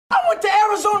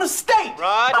Arizona State.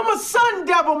 Rod. I'm a Sun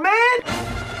Devil, man.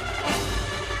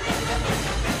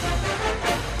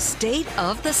 State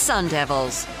of the Sun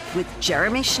Devils with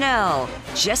Jeremy Schnell,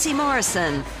 Jesse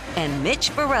Morrison, and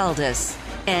Mitch Baraldis,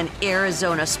 an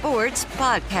Arizona Sports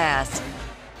podcast.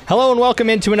 Hello and welcome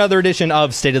into another edition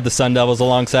of State of the Sun Devils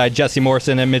alongside Jesse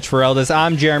Morrison and Mitch Baraldis.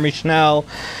 I'm Jeremy Schnell.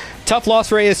 Tough loss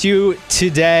for ASU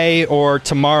today or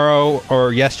tomorrow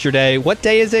or yesterday. What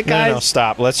day is it, guys? No,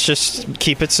 stop. Let's just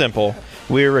keep it simple.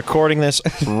 We're recording this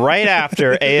right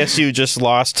after ASU just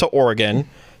lost to Oregon.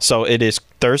 So it is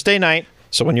Thursday night.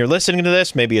 So when you're listening to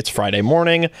this, maybe it's Friday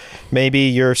morning. Maybe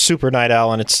you're super night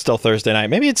owl and it's still Thursday night.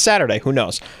 Maybe it's Saturday. Who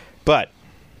knows? But,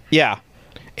 yeah.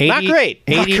 80, not great.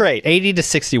 Not great. 80 to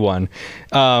 61.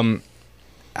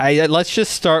 Let's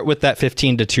just start with that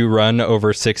 15-2 run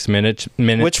over 6 minutes.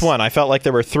 Which one? I felt like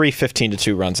there were 3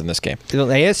 15-2 runs in this game.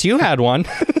 ASU had one.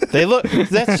 They look.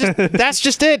 That's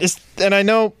just it. And I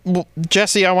know,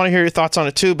 Jesse, I want to hear your thoughts on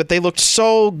it too. But they looked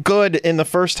so good in the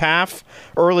first half,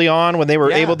 early on, when they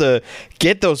were able to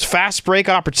get those fast break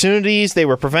opportunities. They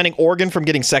were preventing Oregon from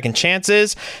getting second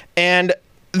chances, and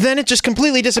then it just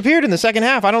completely disappeared in the second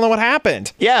half. I don't know what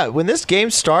happened. Yeah, when this game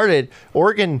started,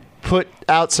 Oregon put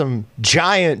out some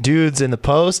giant dudes in the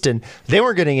post, and they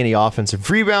weren't getting any offensive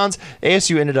rebounds.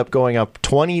 ASU ended up going up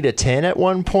 20-10 at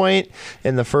one point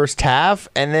in the first half,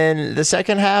 and then the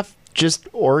second half, just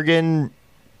Oregon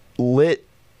lit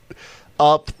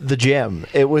up the gym.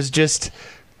 It was just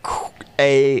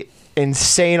a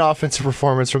insane offensive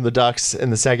performance from the Ducks in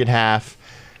the second half,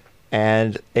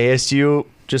 and ASU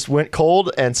just went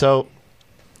cold. And so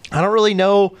I don't really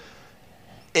know.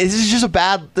 This is a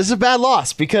bad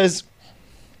loss because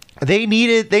they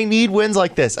need wins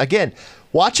like this. Again,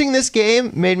 watching this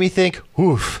game made me think,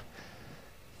 oof,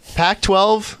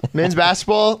 Pac-12 men's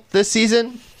basketball this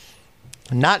season,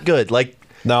 not good. Like,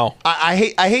 no. I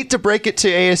hate to break it to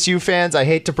ASU fans. I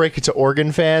hate to break it to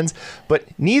Oregon fans, but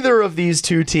neither of these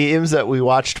two teams that we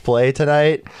watched play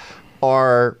tonight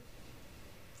are,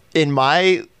 in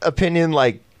my opinion,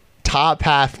 like top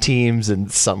half teams in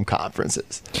some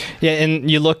conferences. Yeah, and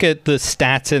you look at the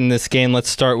stats in this game. Let's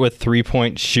start with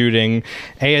three-point shooting.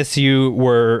 ASU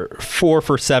were 4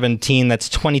 for 17. That's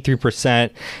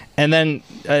 23%. And then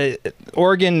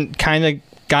Oregon kind of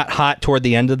got hot toward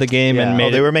the end of the game and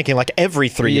made they were making like every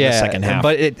three in the second half.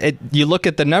 But you look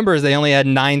at the numbers, they only had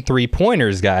 9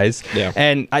 3-pointers, guys. Yeah.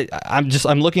 And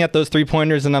I'm looking at those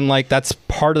 3-pointers and I'm like, that's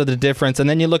part of the difference. And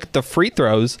then you look at the free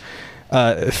throws.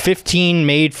 15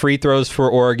 made free throws for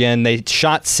Oregon. They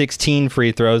shot 16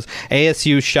 free throws.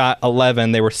 ASU shot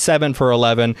 11. They were 7 for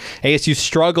 11. ASU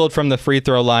struggled from the free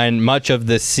throw line much of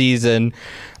this season.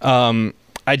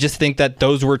 I just think that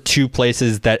those were two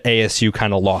places that ASU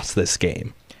kind of lost this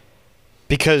game.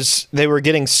 Because they were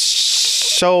getting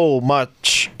so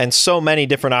much and so many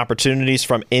different opportunities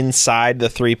from inside the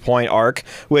three-point arc,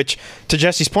 which, to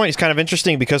Jesse's point, is kind of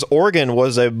interesting because Oregon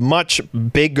was a much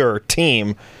bigger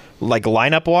team, like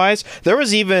lineup-wise. There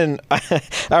was even,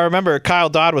 I remember Kyle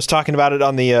Dodd was talking about it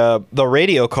on the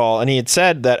radio call, and he had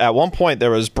said that at one point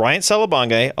there was Bryant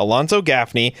Celebonge, Alonzo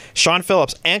Gaffney, Sean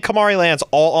Phillips, and Kamari Lance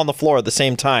all on the floor at the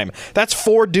same time. That's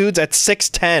 4 dudes at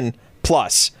 6'10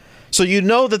 plus. So you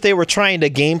know that they were trying to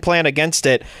game plan against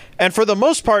it. And for the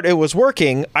most part, it was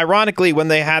working. Ironically, when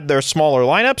they had their smaller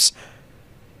lineups,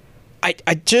 I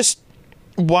just,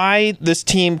 why this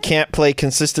team can't play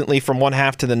consistently from one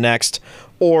half to the next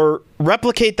or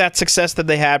replicate that success that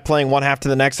they had playing one half to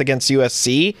the next against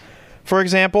USC, for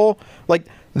example. Like,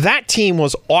 that team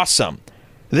was awesome.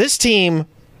 This team,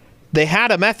 they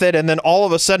had a method, and then all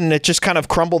of a sudden it just kind of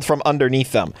crumbled from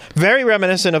underneath them. Very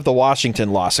reminiscent of the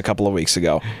Washington loss a couple of weeks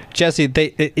ago. Jesse,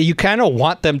 you kind of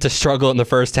want them to struggle in the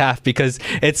first half because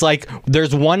it's like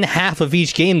there's one half of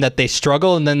each game that they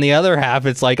struggle, and then the other half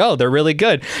it's like, oh, they're really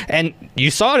good. And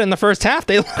you saw it in the first half.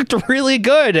 They looked really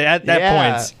good at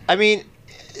points. I mean,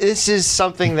 this is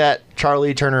something that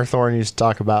Charlie Turner-Thorne used to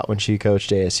talk about when she coached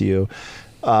ASU,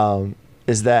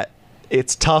 is that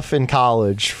it's tough in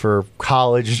college for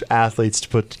college athletes to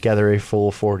put together a full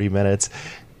 40 minutes.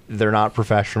 They're not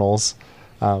professionals.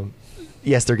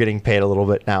 Yes, they're getting paid a little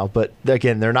bit now, but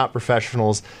again, they're not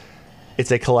professionals.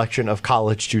 It's a collection of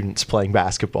college students playing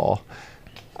basketball.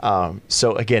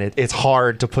 So again, it's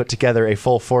hard to put together a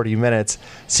full 40 minutes.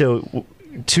 So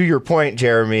to your point,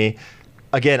 Jeremy,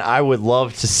 again, I would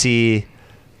love to see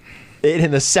it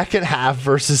in the second half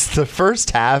versus the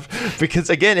first half, because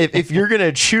again, if you're going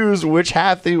to choose which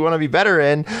half that you want to be better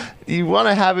in, you want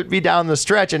to have it be down the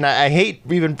stretch. And I hate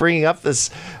even bringing up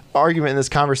this argument in this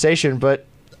conversation, but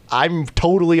I'm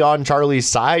totally on Charlie's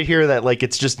side here that, like,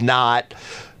 it's just not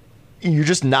you're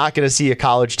just not going to see a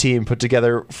college team put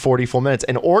together 40 full minutes.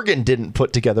 And Oregon didn't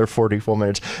put together 40 full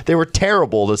minutes. They were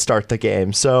terrible to start the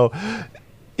game. So,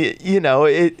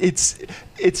 it's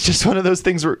just one of those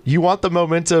things where you want the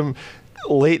momentum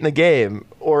late in the game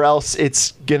or else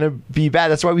it's going to be bad.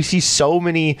 That's why we see so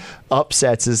many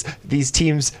upsets is these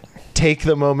teams take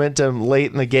the momentum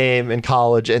late in the game in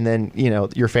college, and then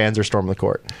your fans are storming the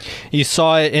court. You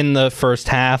saw it in the first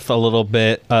half a little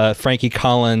bit. Frankie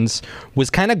Collins was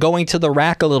kind of going to the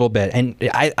rack a little bit, and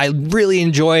I really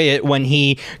enjoy it when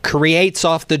he creates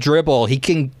off the dribble. He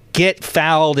can get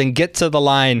fouled and get to the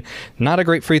line. Not a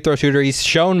great free throw shooter. He's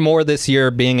shown more this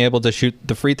year being able to shoot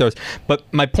the free throws. But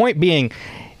my point being,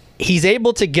 he's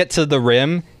able to get to the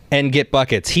rim and get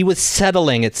buckets. He was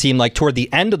settling, it seemed like, toward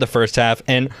the end of the first half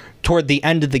and toward the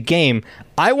end of the game.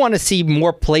 I want to see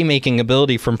more playmaking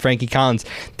ability from Frankie Collins.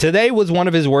 Today was one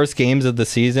of his worst games of the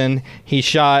season. He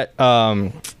shot,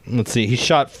 he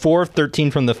shot 4 of 13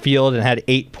 from the field and had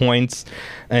 8 points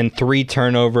and 3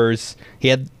 turnovers. He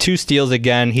had 2 steals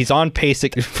again. He's on pace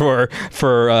for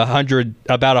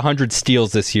about 100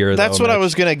 steals this year. That's what I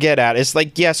was going to get at. It's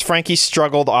like, yes, Frankie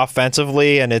struggled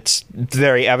offensively, and it's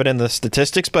very evident in the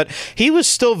statistics, but he was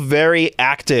still very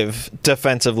active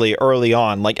defensively early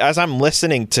on. Like, as I'm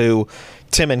listening to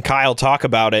Tim and Kyle talk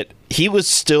about it, he was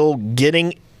still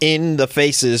getting in the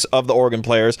faces of the Oregon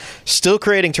players, still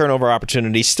creating turnover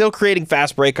opportunities, still creating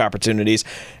fast break opportunities.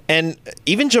 And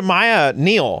even Jemiah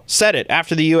Neal said it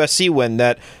after the USC win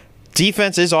that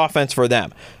defense is offense for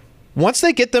them. Once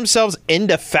they get themselves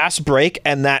into fast break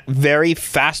and that very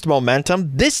fast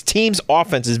momentum, this team's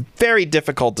offense is very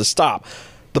difficult to stop.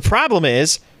 The problem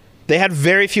is they had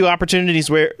very few opportunities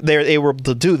where they were able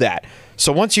to do that.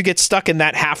 So once you get stuck in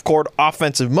that half-court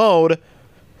offensive mode,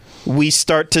 we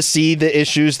start to see the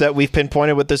issues that we've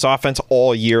pinpointed with this offense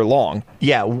all year long.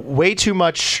 Yeah, way too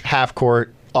much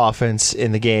half-court offense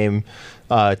in the game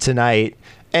tonight.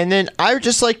 And then I would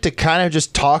just like to kind of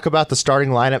just talk about the starting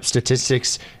lineup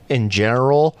statistics in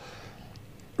general.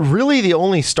 Really, the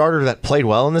only starter that played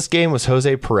well in this game was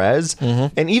Jose Perez.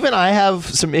 Mm-hmm. And even I have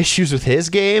some issues with his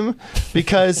game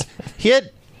because he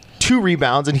had 2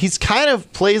 rebounds, and he's kind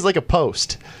of plays like a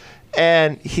post.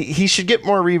 And he should get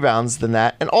more rebounds than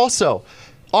that. And also,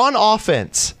 on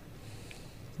offense,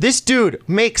 this dude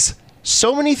makes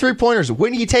so many three-pointers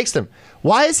when he takes them.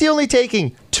 Why is he only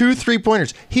taking 2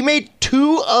 3-pointers? He made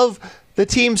 2 of the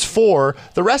team's 4.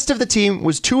 The rest of the team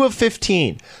was 2 of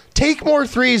 15. Take more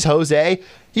threes, Jose.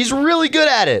 He's really good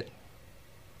at it.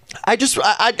 I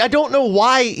don't know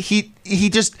why he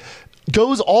just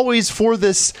goes always for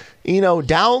this,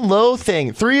 down low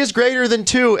thing. 3 is greater than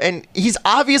 2, and he's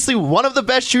obviously one of the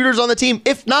best shooters on the team,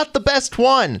 if not the best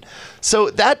one. So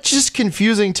that's just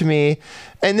confusing to me.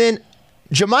 And then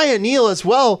Jemiah Neal as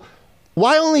well.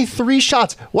 Why only 3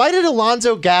 shots? Why did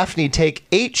Alonzo Gaffney take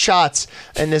 8 shots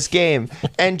in this game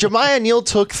and Jemiah Neal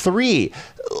took 3?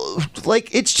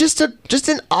 Like, it's just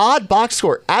an odd box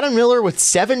score. Adam Miller with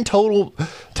 7 total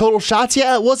shots.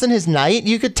 Yeah, it wasn't his night.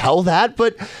 You could tell that,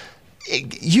 but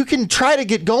you can try to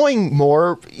get going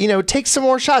more, take some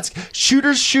more shots.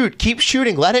 Shooters shoot, keep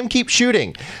shooting, let him keep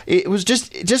shooting. It was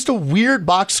just a weird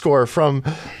box score from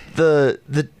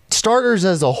the starters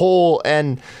as a whole.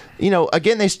 And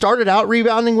again, they started out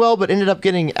rebounding well, but ended up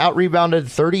getting out rebounded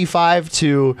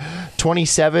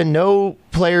 35-27. No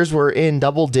players were in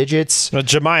double digits.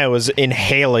 Jemiah was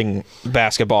inhaling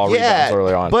basketball rebounds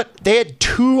early on. But they had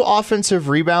 2 offensive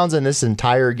rebounds in this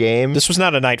entire game. This was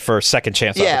not a night for second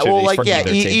chance opportunities for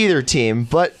either team.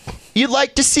 But you'd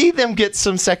like to see them get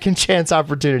some second chance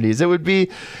opportunities. It would be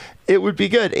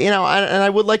good. And I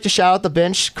would like to shout out the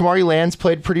bench. Kamari Lands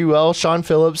played pretty well. Sean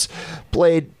Phillips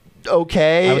played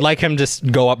okay. I would like him to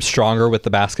go up stronger with the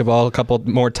basketball a couple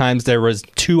more times. There was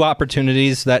 2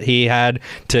 opportunities that he had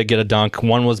to get a dunk.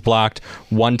 One was blocked.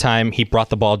 One time he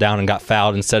brought the ball down and got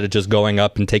fouled instead of just going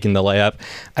up and taking the layup.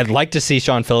 I'd like to see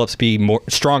Sean Phillips be more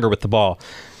stronger with the ball.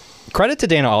 Credit to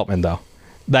Dana Altman, though.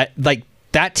 That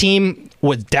team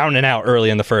was down and out early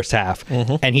in the first half,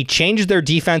 and he changed their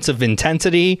defensive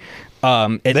intensity.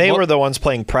 They were the ones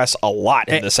playing press a lot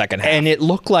in the second half. And it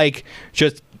looked like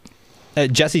just...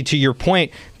 Jesse, to your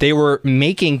point, they were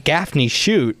making Gaffney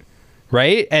shoot,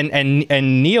 right? And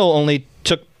Neal only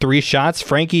took 3 shots.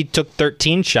 Frankie took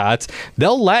 13 shots.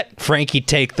 They'll let Frankie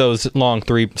take those long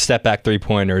step-back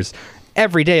three-pointers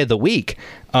every day of the week.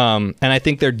 And I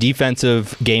think their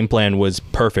defensive game plan was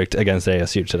perfect against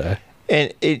ASU today.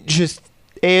 And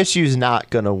ASU's not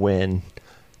going to win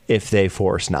if they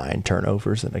force 9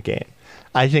 turnovers in a game.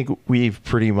 I think we've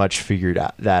pretty much figured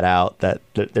that out, that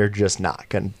they're just not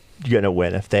going to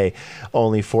win if they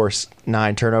only force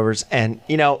 9 turnovers. And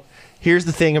Here's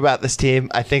the thing about this team.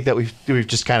 I think that we've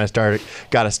just kind of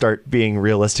got to start being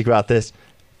realistic about this.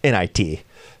 NIT.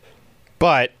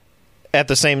 But at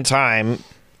the same time,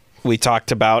 we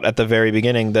talked about at the very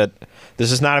beginning that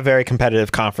this is not a very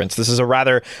competitive conference. This is a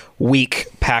rather weak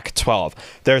Pac-12.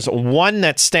 There's one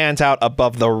that stands out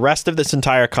above the rest of this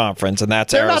entire conference, and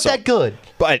that's Arizona. They're not that good.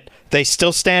 But they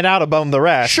still stand out above the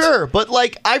rest. Sure, but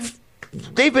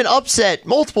they've been upset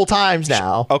multiple times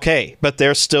now. Okay, but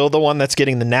they're still the one that's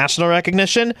getting the national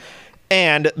recognition,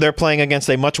 and they're playing against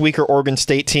a much weaker Oregon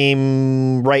State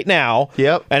team right now.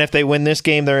 Yep. And if they win this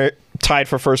game, they're tied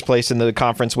for first place in the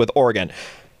conference with Oregon.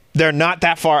 They're not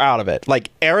that far out of it. Like,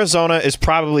 Arizona is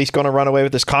probably going to run away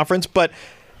with this conference, but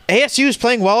ASU is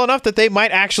playing well enough that they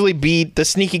might actually be the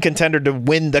sneaky contender to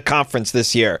win the conference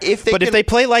this year. If they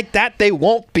play like that, they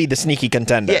won't be the sneaky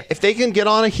contender. Yeah, if they can get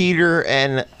on a heater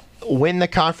and win the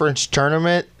conference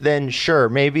tournament, then sure,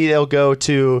 maybe they'll go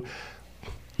to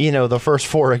the first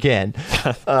four again.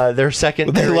 Their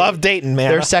secondary. They love Dayton,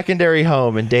 man. Their secondary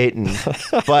home in Dayton.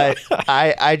 But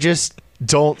I just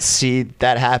don't see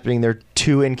that happening. They're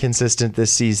too inconsistent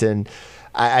this season.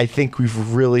 I think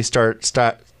we've really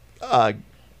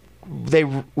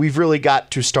we've really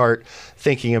got to start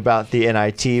thinking about the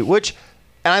NIT,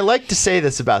 and I like to say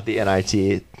this about the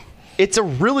NIT. It's a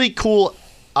really cool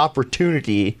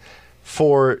opportunity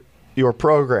for your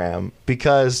program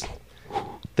because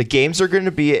the games are going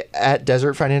to be at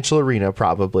Desert Financial Arena,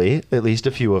 probably, at least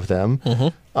a few of them.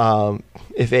 Mm-hmm.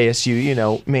 If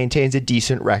ASU, maintains a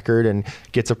decent record and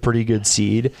gets a pretty good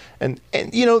seed, and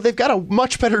they've got a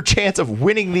much better chance of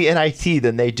winning the NIT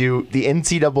than they do the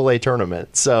NCAA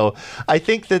tournament. So I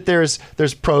think that there's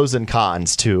pros and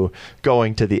cons to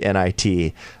going to the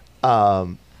NIT.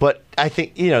 But I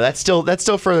think that's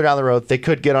still further down the road. They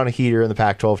could get on a heater in the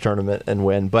Pac-12 tournament and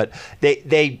win, but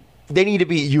they need to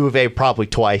beat U of A probably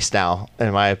twice now,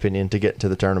 in my opinion, to get to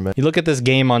the tournament. You look at this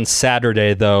game on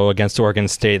Saturday, though, against Oregon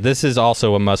State. This is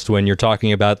also a must-win. You're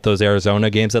talking about those Arizona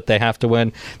games that they have to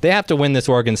win. They have to win this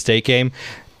Oregon State game.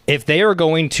 If they are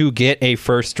going to get a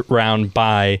first-round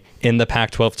bye in the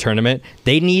Pac-12 tournament,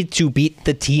 they need to beat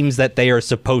the teams that they are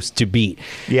supposed to beat.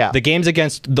 Yeah. The games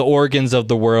against the Oregons of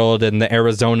the world and the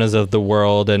Arizonas of the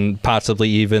world and possibly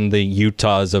even the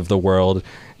Utahs of the world,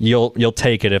 you'll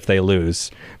take it if they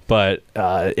lose. But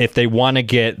if they want to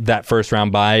get that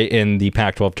first-round bye in the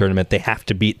Pac-12 tournament, they have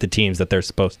to beat the teams that they're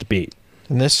supposed to beat.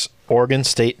 And this Oregon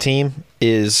State team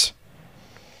is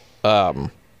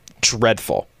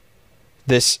dreadful.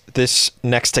 This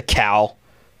next to Cal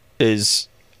is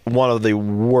one of the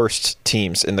worst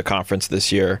teams in the conference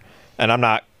this year. And I'm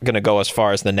not going to go as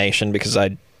far as the nation because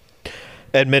I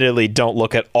admittedly don't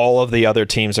look at all of the other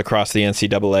teams across the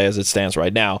NCAA as it stands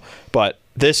right now. But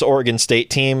this Oregon State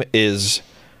team is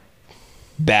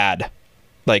bad.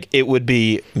 Like, it would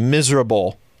be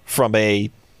miserable from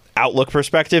a outlook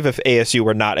perspective if ASU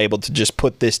were not able to just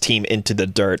put this team into the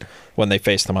dirt when they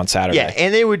faced them on Saturday. Yeah,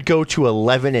 and they would go to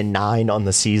 11-9 on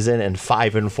the season and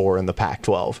 5-4 in the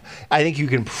Pac-12. I think you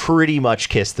can pretty much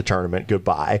kiss the tournament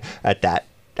goodbye at that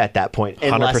point,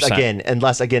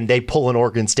 unless again they pull an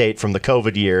Oregon State from the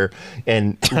COVID year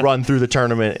and run through the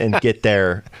tournament and get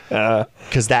there,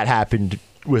 because that happened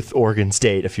with Oregon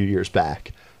State a few years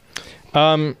back.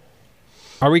 We're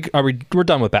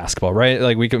done with basketball, right?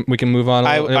 Like we can move on.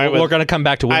 We're going to come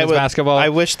back to women's basketball. I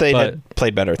wish they had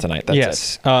played better tonight.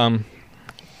 That's it.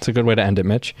 It's a good way to end it,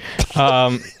 Mitch.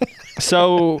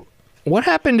 So what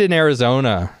happened in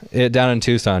Arizona down in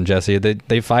Tucson, Jesse?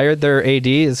 They fired their AD.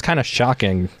 It's kind of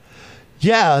shocking.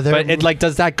 Yeah, but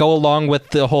does that go along with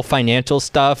the whole financial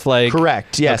stuff? Like,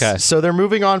 correct. Yes. Okay. So they're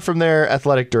moving on from their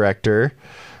athletic director.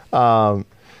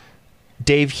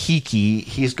 Dave Hickey,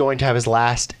 he's going to have his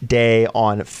last day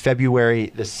on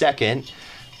February the 2nd.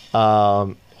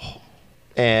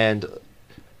 And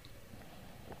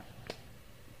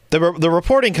the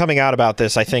reporting coming out about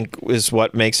this, I think, is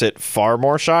what makes it far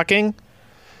more shocking.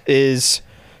 It's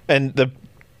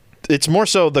more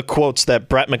so the quotes that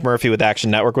Brett McMurphy with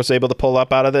Action Network was able to pull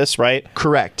up out of this, right?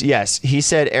 Correct. Yes. He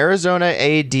said Arizona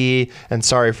AD, and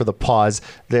sorry for the pause.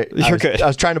 You're good. I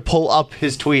was trying to pull up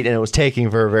his tweet, and it was taking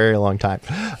for a very long time.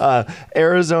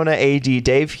 Arizona AD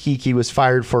Dave Hickey was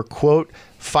fired for, quote,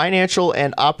 financial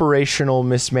and operational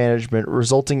mismanagement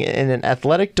resulting in an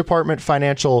athletic department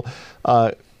financial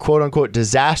quote-unquote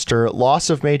disaster, loss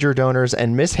of major donors,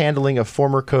 and mishandling of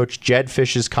former coach Jed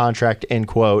Fish's contract, end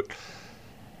quote.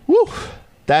 Woo,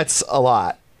 that's a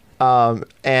lot.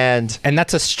 And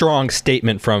that's a strong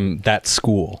statement from that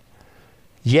school.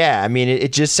 Yeah, I mean,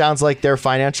 it just sounds like their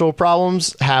financial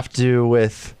problems have to do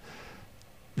with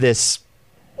this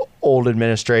old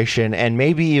administration and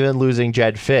maybe even losing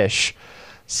Jed Fish.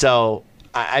 So,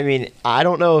 I mean, I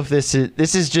don't know if this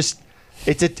is just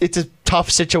it's a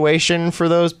tough situation for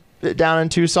those down in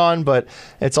Tucson, but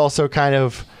it's also kind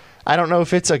of, I don't know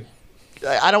if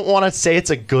I don't want to say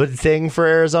it's a good thing for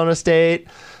Arizona State,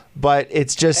 but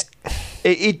it's just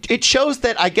it shows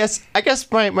that I guess my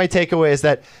takeaway is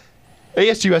that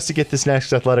ASU has to get this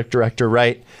next athletic director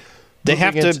right. They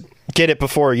have to get it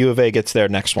before U of A gets their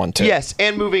next one too. Yes,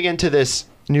 and moving into this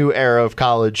new era of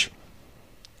college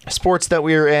sports that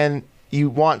we're in, you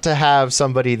want to have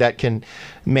somebody that can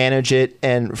manage it,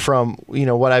 and from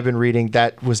what I've been reading,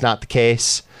 that was not the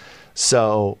case.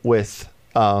 So with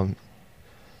U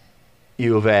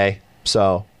of A,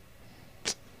 so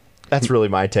that's really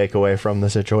my takeaway from the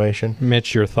situation.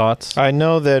 Mitch, your thoughts? I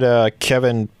know that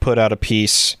Kevin put out a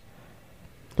piece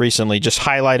recently just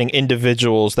highlighting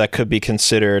individuals that could be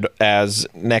considered as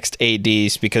next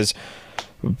ADs, because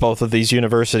both of these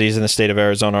universities in the state of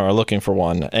Arizona are looking for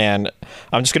one. And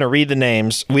I'm just going to read the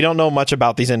names. We don't know much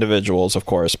about these individuals, of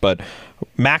course, but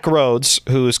Mac Rhodes,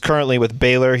 who's currently with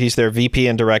Baylor, he's their VP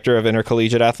and Director of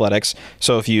Intercollegiate Athletics.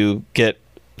 So if you get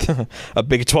a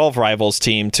Big 12 rivals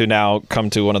team to now come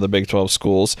to one of the Big 12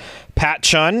 schools. Pat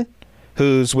Chun,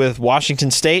 who's with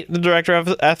Washington State, the Director of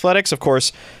Athletics, of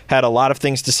course, had a lot of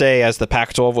things to say as the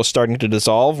Pac-12 was starting to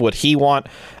dissolve. Would he want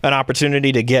an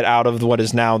opportunity to get out of what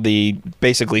is now the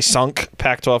basically sunk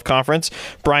Pac-12 conference?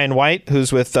 Brian White,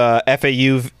 who's with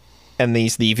FAU, and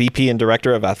he's the VP and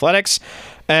Director of Athletics.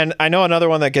 And I know another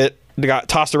one that got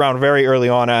tossed around very early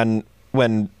on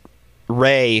when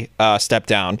Ray stepped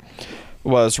down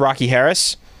was Rocky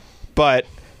Harris, but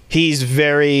he's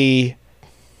very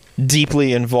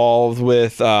deeply involved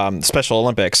with Special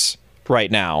Olympics right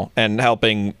now and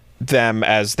helping them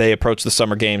as they approach the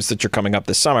summer games that are coming up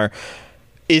this summer.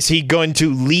 Is he going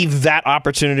to leave that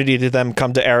opportunity to them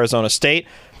come to Arizona State?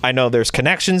 I know there's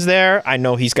connections there. I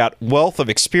know he's got wealth of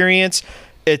experience.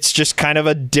 It's just kind of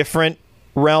a different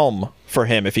realm for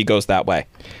him if he goes that way.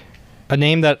 A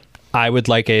name that I would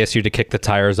like ASU to kick the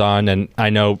tires on, and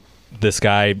I know this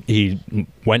guy, he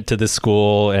went to this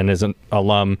school and is an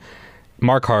alum,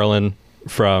 Mark Harlan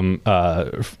from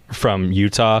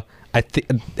Utah.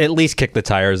 At least kick the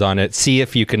tires on it. See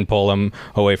if you can pull him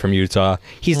away from Utah.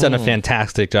 He's done a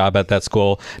fantastic job at that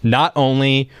school, not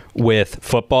only with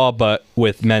football, but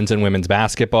with men's and women's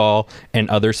basketball and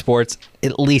other sports.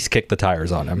 At least kick the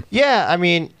tires on him. Yeah, I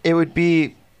mean, it would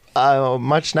be a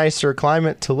much nicer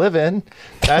climate to live in.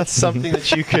 That's something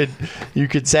that you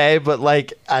could say, but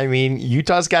I mean,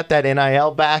 Utah's got that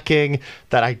NIL backing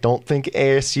that I don't think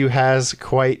ASU has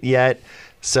quite yet.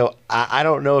 So I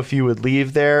don't know if you would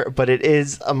leave there, but it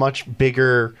is a much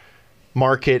bigger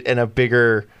market and a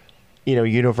bigger,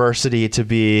 university to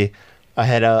be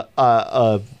ahead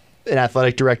of an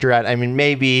athletic director at. I mean,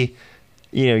 maybe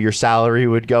your salary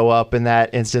would go up in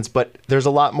that instance, but there's a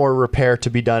lot more repair to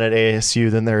be done at ASU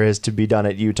than there is to be done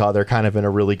at Utah. They're kind of in a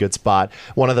really good spot.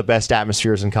 One of the best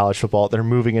atmospheres in college football. They're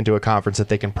moving into a conference that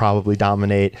they can probably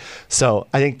dominate. So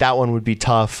I think that one would be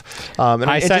tough.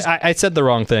 I said the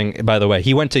wrong thing, by the way.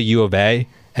 He went to U of A,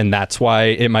 and that's why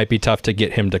it might be tough to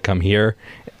get him to come here.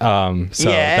 And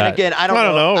again, I don't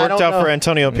know. It worked out for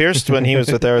Antonio Pierce when he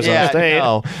was with Arizona State.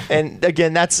 No. And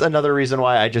again, that's another reason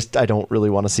why I don't really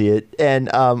want to see it. And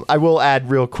I will add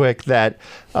real quick that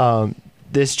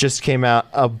this just came out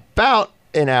about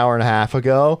an hour and a half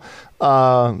ago,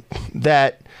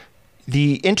 that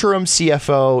the interim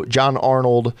CFO, John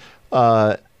Arnold,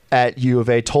 at U of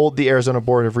A told the Arizona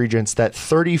Board of Regents that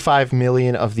 $35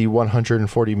 million of the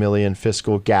 $140 million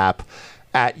fiscal gap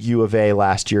at U of A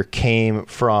last year came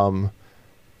from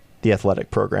the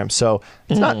athletic program. So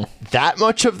it's not that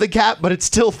much of the gap, but it's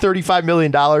still $35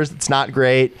 million. It's not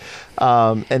great.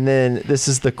 And then this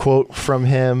is the quote from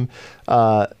him.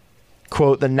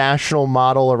 Quote, "The national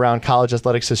model around college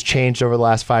athletics has changed over the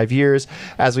last 5 years.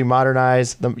 As we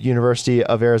modernize the University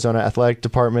of Arizona Athletic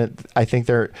Department, I think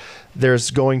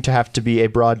there's going to have to be a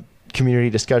broad community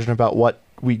discussion about what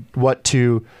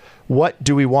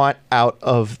do we want out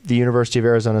of the University of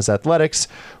Arizona's athletics?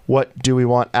 What do we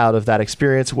want out of that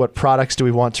experience? What products do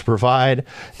we want to provide?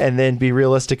 And then be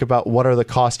realistic about what are the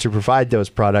costs to provide those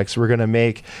products. We're going to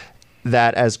make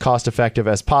that as cost effective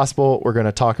as possible. We're going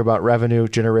to talk about revenue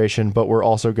generation, but we're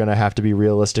also going to have to be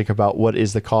realistic about what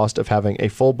is the cost of having a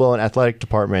full-blown athletic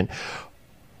department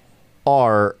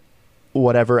or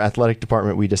whatever athletic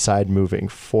department we decide moving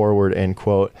forward," end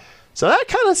quote. So that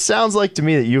kind of sounds like to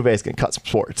me that U of A is going to cut some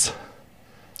sports.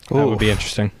 That would be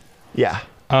interesting. Yeah.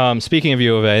 Speaking of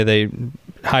U of A, they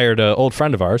hired an old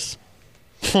friend of ours.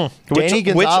 Which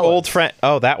old friend?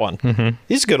 Oh, that one. Mm-hmm.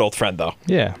 He's a good old friend, though.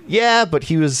 Yeah. Yeah, but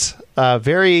he was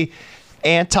very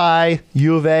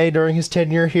anti-U of A during his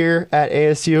tenure here at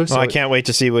ASU. So I can't wait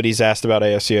to see what he's asked about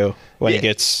ASU when he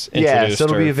gets introduced. Yeah, so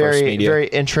it'll be very, very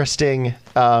interesting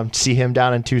to see him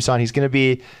down in Tucson. He's going to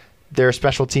be their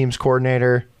special teams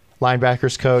coordinator,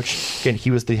 linebackers coach. Again,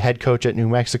 he was the head coach at New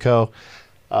Mexico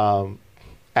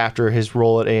after his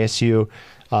role at ASU.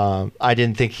 I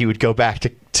didn't think he would go back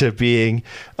to being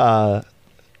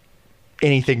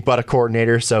anything but a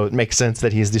coordinator, so it makes sense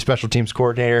that he's the special teams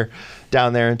coordinator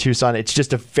down there in Tucson. It's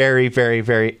just a very, very,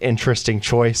 very interesting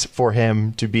choice for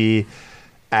him to be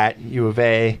at U of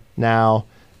A now,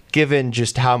 given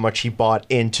just how much he bought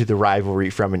into the rivalry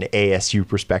from an ASU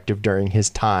perspective during his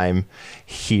time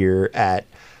here at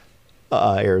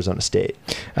Arizona State.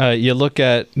 You look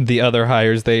at the other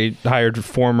hires. They hired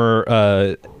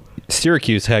former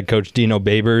Syracuse head coach Dino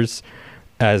Babers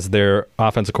as their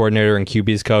offensive coordinator and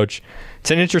QB's coach. It's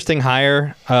an interesting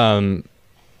hire. Kind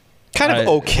of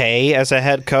okay as a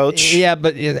head coach. Yeah,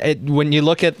 but when you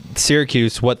look at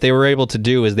Syracuse, what they were able to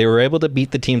do is they were able to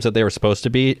beat the teams that they were supposed to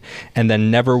beat and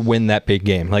then never win that big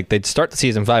game. Like, they'd start the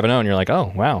season 5-0, and you're like,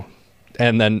 oh, wow.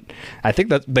 And then I think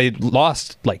that they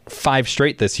lost like 5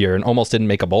 straight this year and almost didn't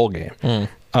make a bowl game.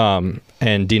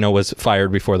 And Dino was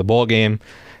fired before the bowl game.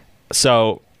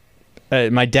 So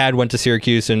my dad went to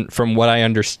Syracuse, and from what I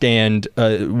understand,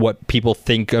 what people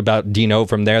think about Dino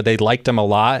from there, they liked him a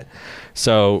lot.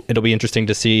 So it'll be interesting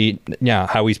to see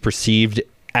how he's perceived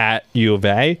at U of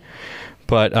A.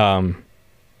 But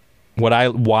what I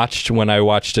watched when I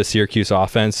watched a Syracuse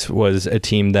offense was a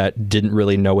team that didn't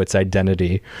really know its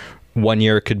identity. One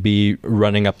year it could be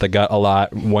running up the gut a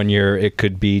lot. One year it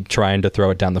could be trying to throw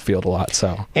it down the field a lot.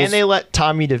 And they let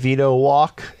Tommy DeVito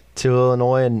walk to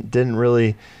Illinois and didn't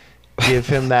really give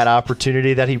him that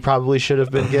opportunity that he probably should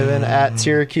have been given at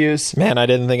Syracuse. Man, I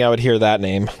didn't think I would hear that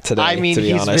name today. I mean, to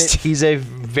be honest, he's a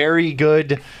very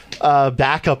good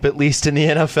backup, at least in the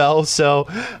NFL. So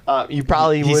you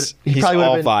probably would. He's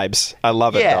all vibes. I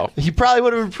love it though. He probably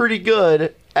would have been pretty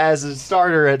good as a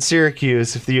starter at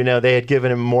Syracuse if they had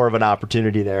given him more of an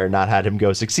opportunity there and not had him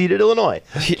go succeed at Illinois.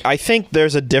 I think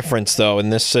there's a difference though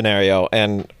in this scenario,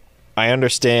 and I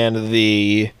understand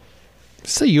the.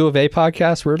 It's a U of A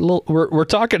podcast. We're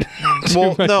talking.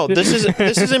 Well, no, this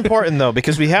is important though,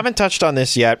 because we haven't touched on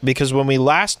this yet. Because when we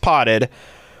last potted,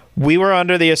 we were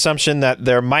under the assumption that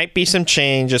there might be some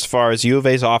change as far as U of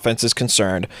A's offense is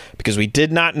concerned, because we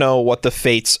did not know what the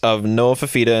fates of Noah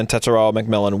Fifita and Tetsuo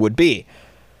McMillan would be.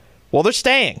 Well, they're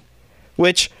staying,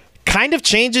 which kind of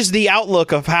changes the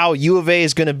outlook of how U of A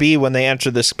is going to be when they enter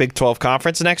this Big 12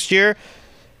 conference next year.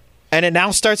 And it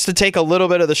now starts to take a little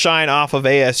bit of the shine off of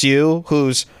ASU,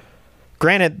 who's,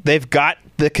 granted, they've got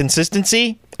the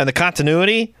consistency and the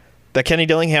continuity that Kenny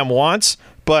Dillingham wants,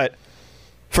 but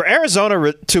for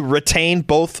Arizona to retain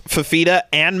both Fifita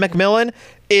and McMillan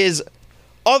is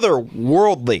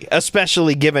otherworldly,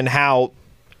 especially given how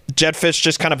Jedd Fisch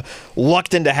just kind of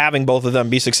lucked into having both of them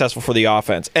be successful for the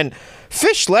offense. And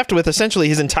Fisch left with essentially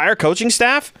his entire coaching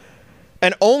staff,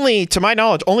 and only, to my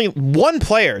knowledge, only one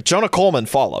player, Jonah Coleman,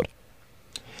 followed.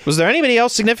 Was there anybody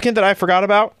else significant that I forgot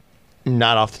about?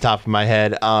 Not off the top of my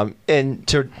head. And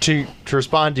to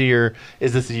respond to your,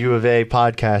 is this a U of A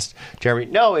podcast, Jeremy?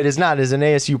 No, it is not. It is an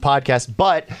ASU podcast,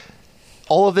 but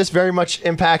all of this very much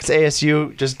impacts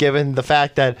ASU, just given the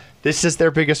fact that this is their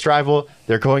biggest rival.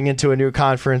 They're going into a new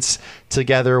conference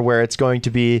together where it's going to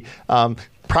be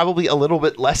probably a little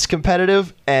bit less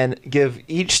competitive and give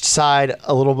each side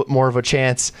a little bit more of a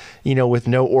chance, with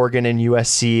no Oregon and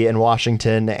USC and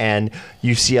Washington and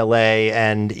UCLA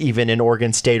and even in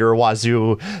Oregon State or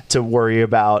Wazoo to worry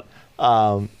about.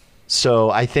 So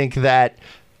I think that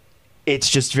it's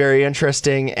just very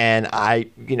interesting, and I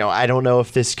don't know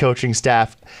if this coaching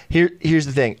staff here's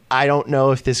the thing. I don't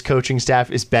know if this coaching staff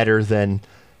is better than,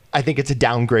 I think it's a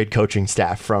downgrade coaching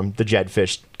staff from the Jedd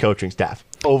Fisch coaching staff.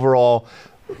 Overall,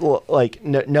 like,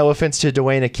 no offense to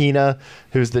Dwayne Aquina,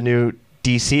 who's the new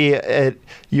DC at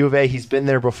U of A. He's been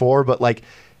there before, but like,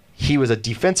 he was a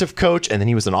defensive coach and then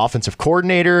he was an offensive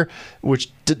coordinator,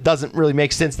 which doesn't really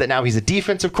make sense that now he's a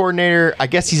defensive coordinator. I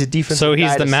guess he's a defensive So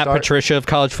he's guy the Matt Patricia of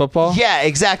college football? Yeah,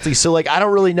 exactly. So like, I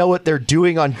don't really know what they're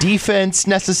doing on defense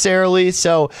necessarily.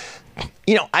 So,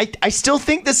 I still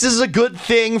think this is a good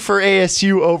thing for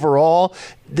ASU overall,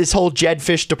 this whole Jedd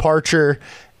Fisch departure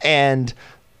and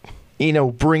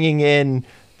bringing in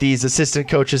these assistant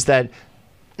coaches that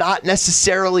not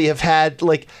necessarily have had,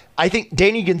 like, I think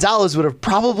Danny Gonzalez would have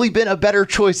probably been a better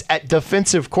choice at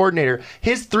defensive coordinator.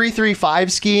 His 3-3-5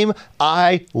 scheme,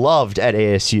 I loved at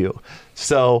ASU.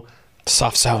 So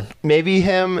soft zone. Maybe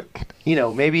him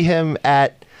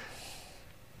at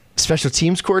special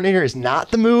teams coordinator is not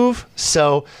the move.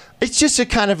 So it's just a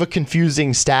kind of a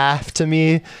confusing staff to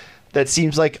me that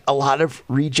seems like a lot of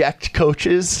reject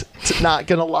coaches, not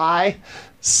going to lie.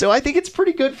 So I think it's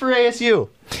pretty good for ASU.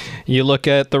 You look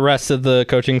at the rest of the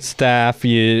coaching staff,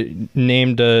 you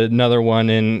named another one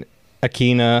in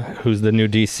Akina, who's the new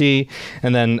DC,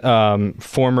 and then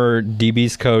former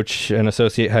DB's coach and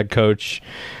associate head coach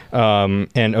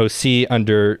and OC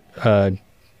under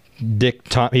Dick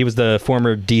Tom. He was the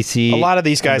former DC. A lot of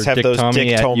these guys have Dick those Tomey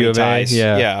Dick at Tomey U of A. ties.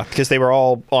 Yeah, because they were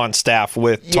all on staff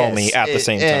with Tomey at the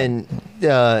same time.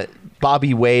 And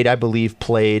Bobby Wade, I believe,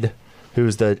 played,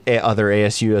 who's the other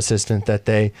ASU assistant that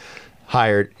they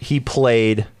hired. He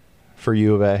played for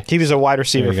U of A. He was a wide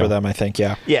receiver for them, I think.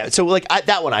 Yeah. Yeah. So like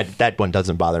that one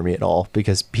doesn't bother me at all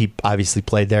because he obviously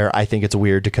played there. I think it's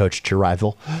weird to coach your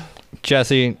rival.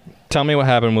 Jesse, tell me what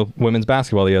happened with women's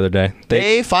basketball the other day.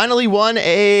 They finally won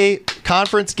a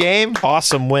conference game.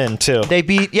 Awesome win too. They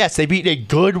beat a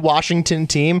good Washington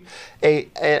team.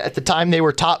 At the time they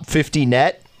were top 50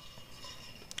 net.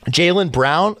 Jalyn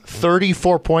Brown,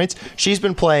 34 points. She's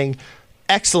been playing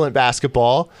excellent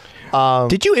basketball.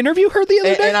 Did you interview her the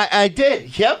other day? And I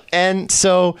did. Yep. And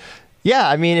so, yeah,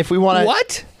 I mean, if we want to...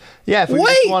 What? Yeah, if we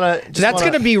just want to... That's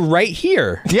going to be right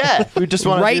here. Yeah, if we just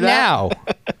want to right now.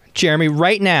 Jeremy,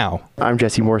 right now. I'm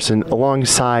Jesse Morrison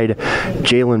alongside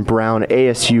Jalyn Brown,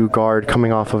 ASU guard,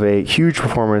 coming off of a huge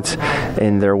performance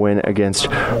in their win against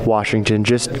Washington.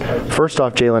 Just first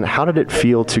off, Jalyn, how did it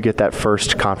feel to get that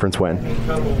first conference win?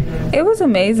 It was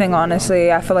amazing,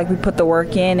 honestly. I feel like we put the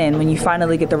work in, and when you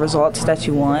finally get the results that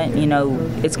you want, you know,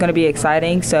 it's going to be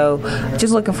exciting. So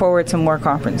just looking forward to more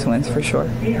conference wins for sure.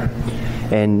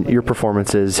 And your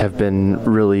performances have been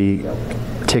really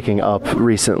ticking up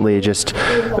recently, just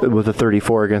with the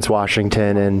 34 against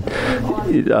Washington and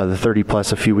the 30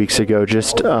 plus a few weeks ago.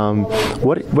 Just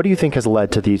what do you think has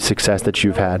led to the success that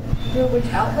you've had?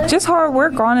 Just hard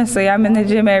work, honestly. I'm in the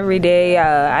gym every day.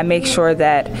 I make sure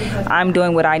that I'm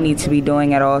doing what I need to be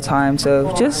doing at all times.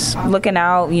 So just looking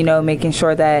out, you know, making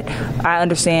sure that I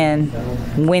understand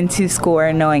when to score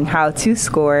and knowing how to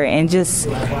score, and just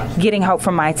getting help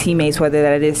from my teammates, whether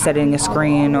that is setting a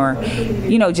screen or,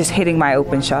 you know, just hitting my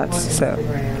open shots. So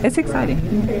it's exciting.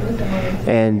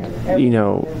 And, you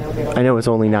know, I know it's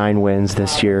only 9 wins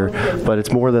this year, but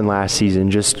it's more than last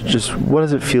season. Just what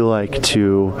does it feel like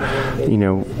to, you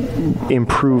know,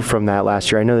 improve from that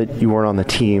last year? I know that you weren't on the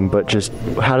team, but just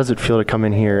how does it feel to come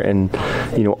in here and,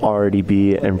 you know, already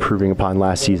be improving upon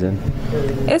last season?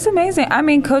 It's amazing. I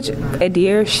mean, Coach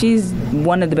Adair, she's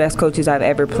one of the best coaches I've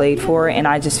ever played for, and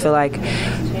I just feel like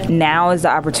now is the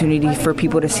opportunity for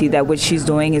people to see that what she's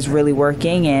doing is really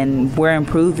working, and we're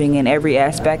improving in every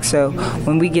aspect. So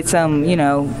when we get some, you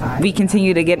know, we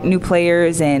continue to get new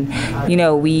players, and, you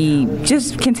know, we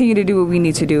just continue to do what we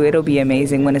need to do, it'll be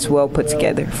amazing when it's well put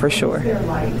together, for sure.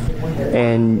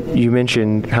 And you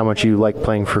mentioned how much you like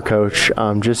playing for Coach.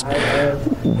 Just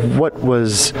what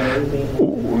was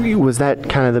that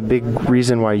kind of the big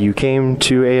reason why you came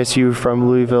to ASU from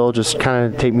Louisville? Just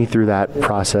kind of take me through that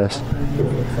process.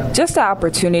 Just the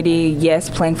opportunity. Yes,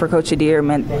 playing for Coach Adair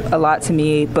meant a lot to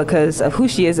me because of who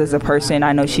she is as a person.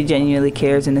 I know she genuinely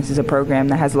cares, and this is a program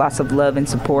that has lots of love and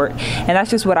support. And that's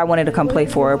just what I wanted to come play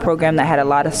for, a program that had a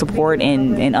lot of support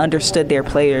and understood their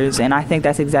players. And I think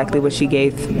that's exactly what she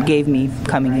gave me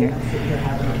coming here.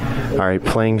 All right,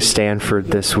 playing Stanford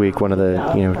this week, one of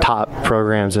the top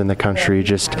programs in the country.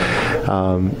 Just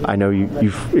I know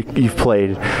you've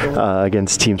played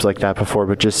against teams like that before,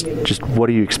 but just what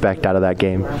do you expect out of that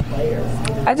game?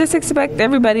 I just expect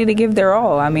everybody to give their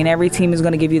all. I mean, every team is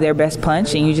going to give you their best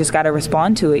punch, and you just got to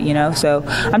respond to it, So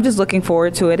I'm just looking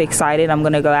forward to it, excited. I'm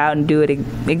going to go out and do it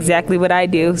exactly what I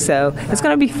do. So it's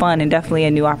going to be fun and definitely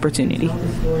a new opportunity.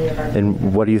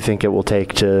 And what do you think it will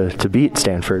take to beat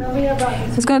Stanford?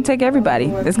 It's going to take everybody.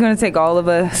 It's going to take all of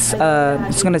us.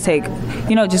 It's going to take,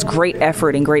 just great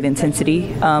effort and great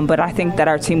intensity. But I think that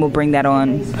our team will bring that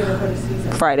on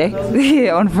Friday.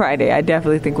 Yeah, on Friday. I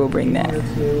definitely think we'll bring that.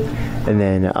 And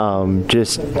then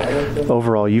just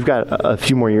overall, you've got a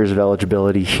few more years of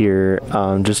eligibility here.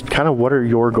 Just kind of what are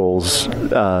your goals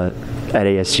at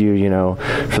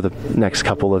ASU, for the next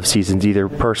couple of seasons, either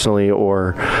personally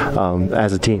or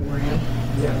as a team?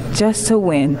 Just to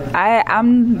win.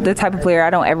 I'm the type of player, I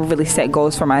don't ever really set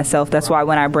goals for myself. That's why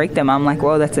when I break them, I'm like,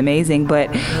 whoa, that's amazing.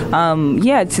 But,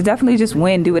 to definitely just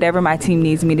win, do whatever my team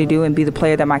needs me to do, and be the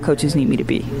player that my coaches need me to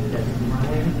be.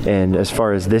 And as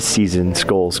far as this season's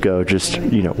goals go, just,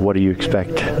 what do you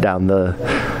expect down the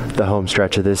home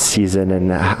stretch of this season,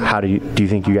 and how do you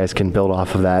think you guys can build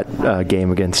off of that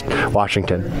game against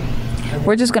Washington?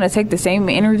 we're just going to take the same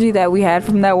energy that we had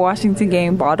from that Washington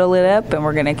game, bottle it up, and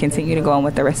we're going to continue to go on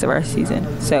with the rest of our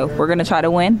season. So we're going to try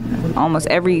to win almost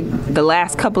the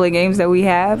last couple of games that we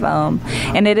have.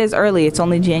 And it is early. It's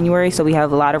only January, so we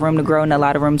have a lot of room to grow and a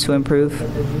lot of room to improve.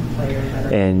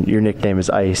 And your nickname is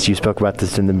Ice. You spoke about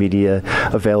this in the media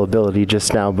availability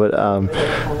just now, but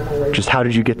just how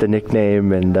did you get the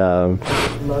nickname? And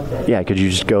could you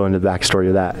just go into the backstory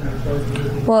of that?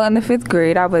 Well, in the 5th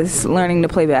grade, I was learning to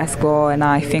play basketball, and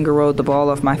I finger rolled the ball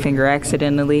off my finger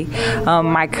accidentally.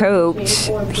 My coach,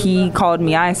 he called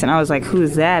me Ice, and I was like,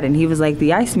 "Who's that?" And he was like,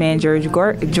 "The Iceman, George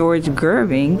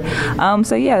Gerving."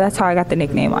 That's how I got the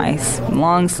nickname Ice.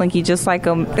 Long, slinky, just like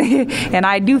him. And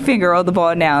I do finger roll the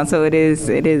ball now, so it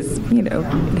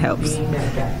helps.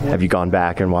 Have you gone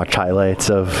back and watched highlights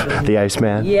of the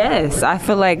Iceman? Yes, I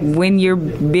feel like when you're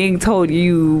being told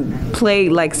you play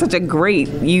like such a great,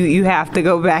 you have to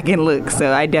go back and look.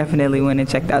 So I definitely went and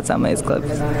checked out some of his clips.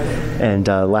 And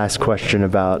last question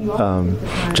about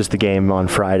just the game on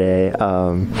Friday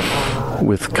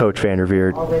with Coach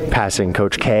Vanderveer passing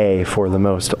Coach K for the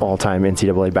most all-time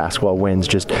NCAA basketball wins.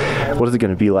 Just what is it going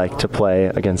to be like to play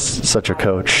against such a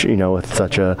coach, with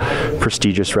such a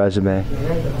prestigious resume?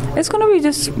 It's going to be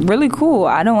just really cool.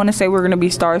 I don't want to say we're going to be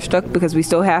starstruck because we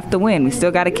still have to win. We still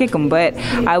got to kick them. But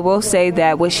I will say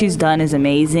that what she's done is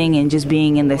amazing, and just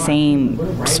being in the same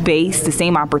space, the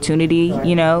same opportunity,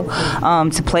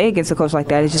 to play against a coach like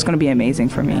that is just going to be amazing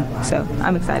for me. So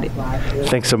I'm excited.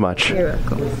 Thanks so much. You're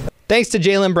welcome. Thanks to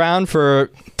Jalyn Brown for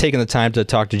taking the time to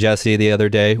talk to Jessie the other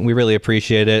day. We really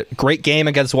appreciate it. Great game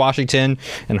against Washington,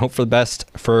 and hope for the best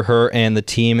for her and the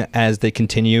team as they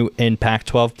continue in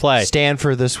Pac-12 play.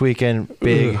 Stanford this weekend,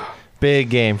 big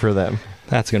game for them.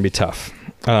 That's going to be tough.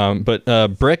 But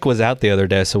Brick was out the other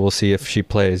day, so we'll see if she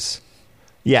plays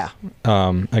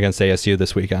against ASU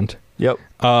this weekend. Yep.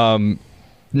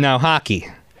 Now, hockey.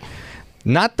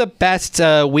 Not the best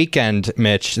weekend,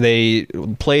 Mitch. They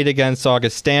played against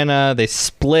Augustana. They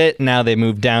split. Now they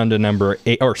moved down to number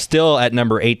 8, or still at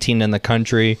number 18 in the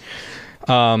country.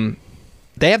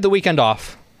 They have the weekend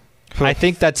off. I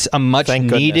think that's a much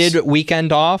needed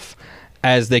weekend off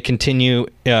as they continue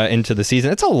into the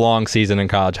season. It's a long season in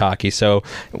college hockey, so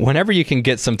whenever you can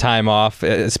get some time off,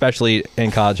 especially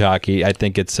in college hockey, I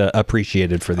think it's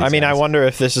appreciated for these guys. I wonder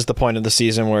if this is the point of the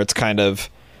season where it's kind of,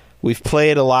 we've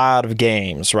played a lot of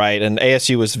games, right? And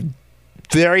ASU was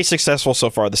very successful so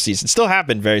far this season. Still have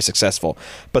been very successful.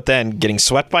 But then getting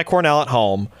swept by Cornell at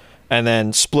home and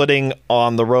then splitting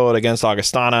on the road against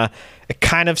Augustana, it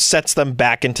kind of sets them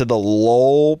back into the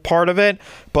low part of it.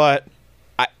 But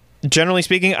generally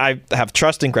speaking, I have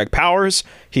trust in Greg Powers.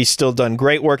 He's still done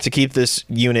great work to keep this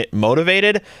unit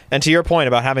motivated. And to your point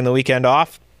about having the weekend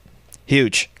off,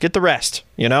 huge. Get the rest,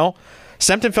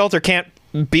 Sempton-Felter can't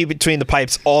be between the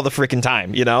pipes all the freaking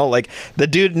time, Like, the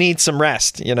dude needs some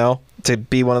rest, to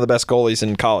be one of the best goalies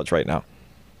in college right now.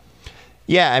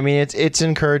 Yeah, it's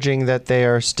encouraging that they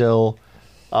are still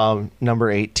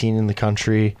number 18 in the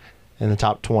country, in the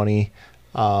top 20.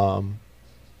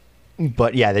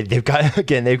 But yeah, they've got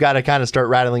to kind of start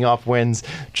rattling off wins,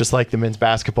 just like the men's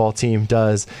basketball team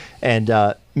does. And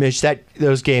Mitch,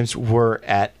 those games were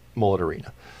at Mullet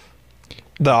Arena.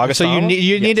 The Augustana? So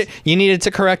you needed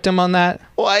to correct him on that?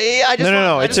 Well,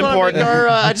 it's important.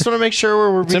 I just want to make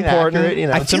sure we're being accurate.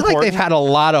 I feel like they've had a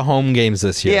lot of home games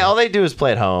this year. Yeah, all they do is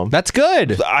play at home. That's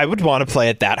good. I would want to play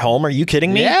at that home. Are you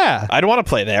kidding me? Yeah. I'd want to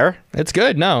play there. It's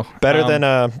good. No. Better than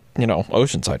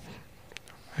Oceanside.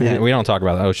 Yeah, we don't talk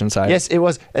about the Oceanside. Yes, it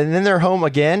was. And then they're home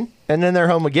again, and then they're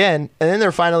home again, and then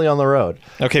they're finally on the road.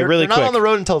 Okay, they're quick. They're not on the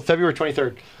road until February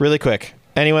 23rd. Really quick.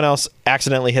 Anyone else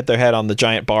accidentally hit their head on the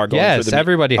giant bar going through the... Yes,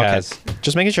 everybody has.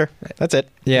 Just making sure. That's it.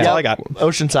 Yeah. That's all I got.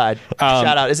 Oceanside.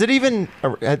 Shout out. Is it even...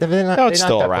 it's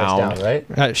still around. Down,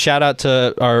 right? Shout out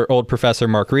to our old professor,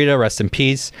 Mark Rita. Rest in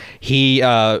peace. He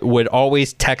would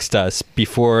always text us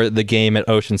before the game at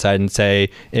Oceanside and say,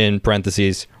 in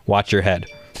parentheses, watch your head.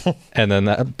 And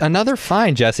then another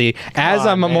fine, Jesse, as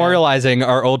I'm memorializing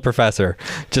our old professor.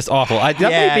 Just awful. That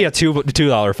might be a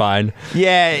 $2 fine.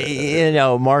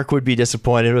 Yeah, Mark would be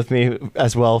disappointed with me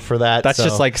as well for that. That's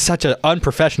just like such an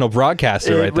unprofessional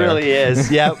broadcaster right there. It really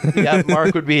is. Yep.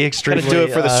 Mark would be extremely... Gotta do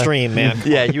it for the stream, man.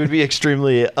 Yeah, you would be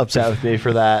extremely upset with me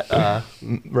for that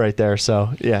right there.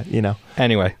 So, yeah,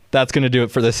 Anyway, that's going to do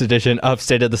it for this edition of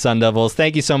State of the Sun Devils.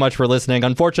 Thank you so much for listening.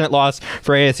 Unfortunate loss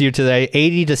for ASU today,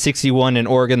 80-61 in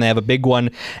Oregon. They have a big one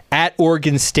at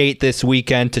Oregon State this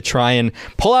weekend to try and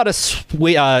pull out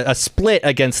a split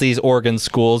against these Oregon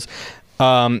schools.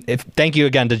 Thank you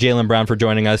again to Jalyn Brown for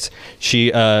joining us.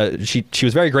 She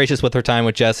was very gracious with her time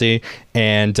with Jesse,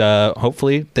 and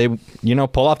hopefully they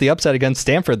pull off the upset against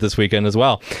Stanford this weekend as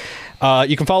well.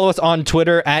 You can follow us on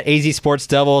Twitter at AZ Sports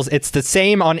Devils. It's the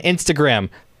same on Instagram,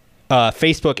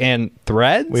 Facebook, and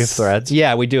Threads. We have Threads.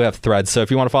 Yeah, we do have Threads. So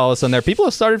if you want to follow us on there, people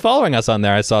have started following us on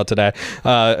there. I saw today.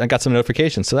 I got some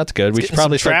notifications, so that's good. We should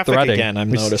probably start threading.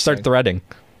 Again, we should start threading.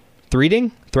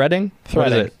 Threading? Threading? What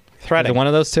is it? Threading. Is it one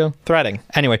of those two? Threading.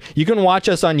 Anyway, you can watch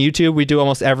us on YouTube. We do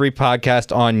almost every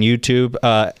podcast on YouTube.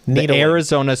 The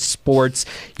Arizona Sports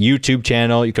YouTube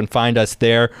channel. You can find us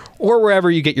there or wherever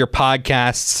you get your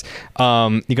podcasts.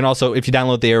 You can also, if you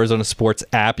download the Arizona Sports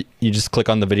app, you just click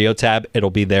on the video tab. It'll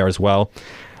be there as well.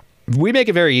 We make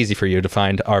it very easy for you to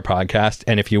find our podcast.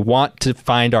 And if you want to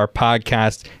find our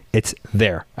podcast, it's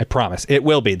there. I promise. It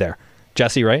will be there.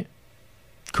 Jesse, right?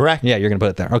 Correct. Yeah, you're going to put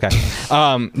it there. Okay.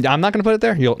 I'm not going to put it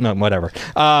there. No, whatever.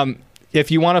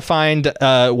 If you want to find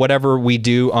whatever we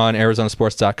do on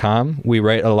ArizonaSports.com, we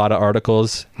write a lot of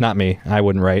articles. Not me. I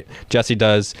wouldn't write. Jesse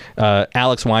does.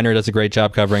 Alex Weiner does a great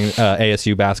job covering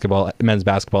ASU basketball, men's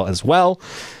basketball as well.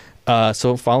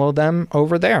 So follow them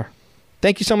over there.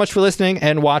 Thank you so much for listening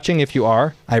and watching if you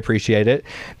are. I appreciate it.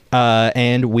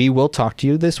 And we will talk to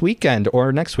you this weekend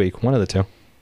or next week. One of the two.